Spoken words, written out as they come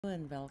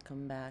And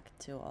welcome back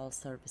to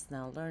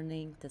AllServiceNow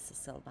Learning. This is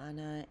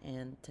Silvana,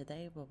 and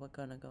today what we're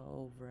going to go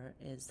over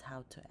is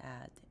how to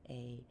add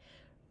a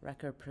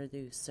record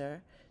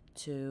producer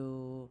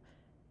to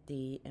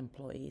the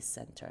Employee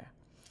Center.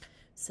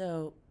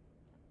 So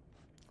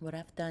what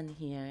I've done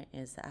here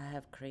is I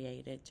have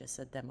created just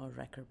a demo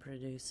record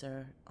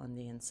producer on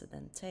the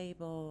incident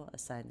table,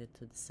 assigned it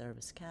to the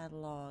service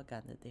catalog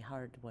under the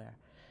hardware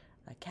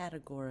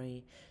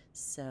category.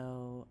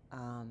 So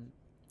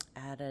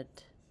added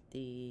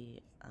the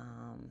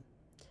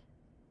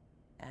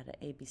add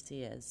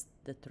ABC as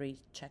the three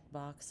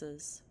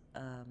checkboxes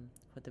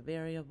for the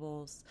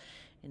variables.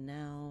 And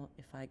now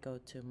if I go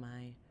to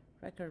my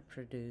record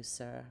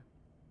producer,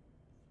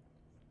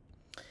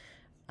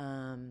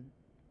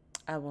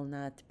 I will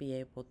not be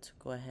able to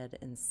go ahead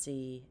and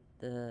see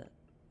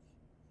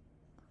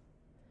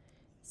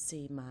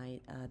my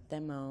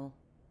demo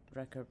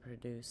record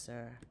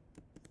producer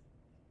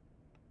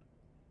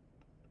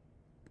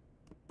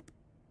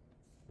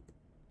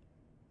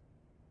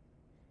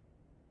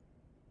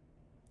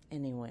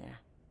anywhere.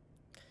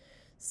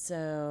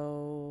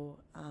 So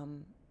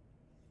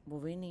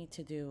what we need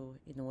to do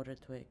in order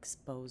to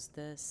expose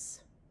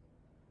this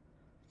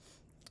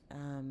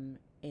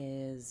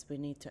is we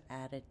need to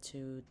add it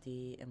to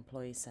the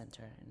Employee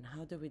Center. And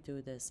how do we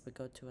do this? We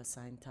go to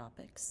Assign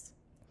Topics.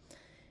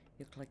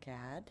 You click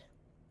Add.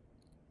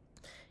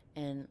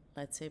 And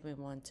let's say we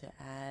want to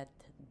add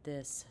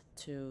this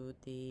to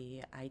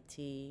the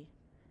IT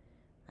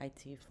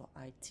for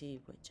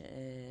IT, which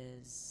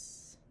is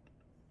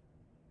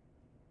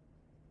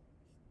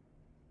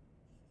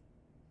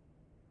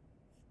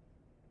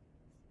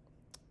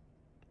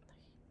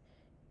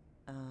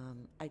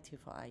IT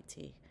for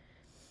IT,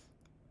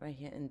 right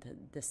here in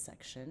this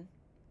section.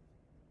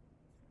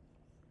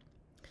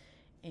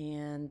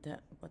 And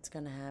what's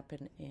going to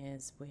happen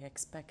is we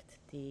expect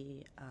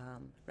the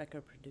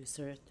record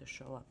producer to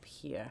show up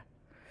here.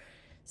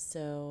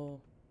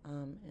 So,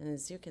 and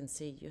as you can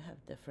see, you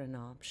have different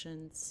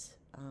options.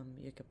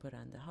 You can put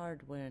on the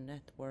hardware,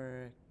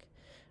 network,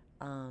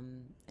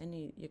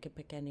 you can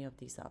pick any of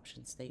these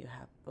options that you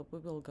have. But we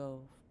will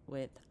go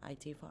with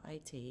IT for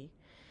IT.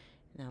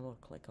 Now we'll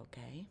click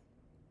OK.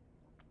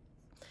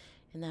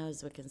 And now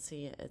as we can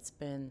see, it's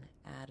been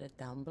added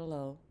down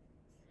below.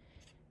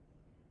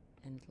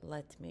 And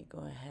let me go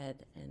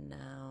ahead and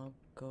now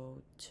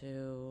go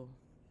to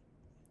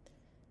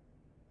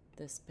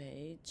this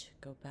page,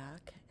 go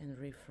back and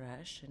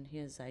refresh, and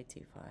here's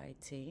IT for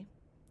IT.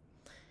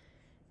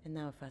 And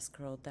now if I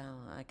scroll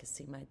down, I can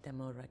see my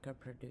demo record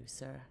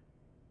producer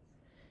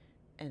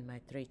and my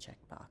three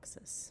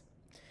checkboxes.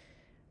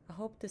 I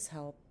hope this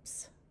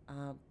helps.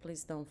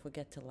 Please don't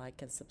forget to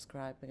like and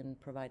subscribe and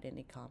provide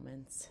any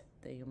comments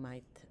that you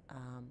might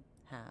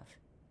have.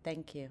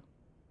 Thank you.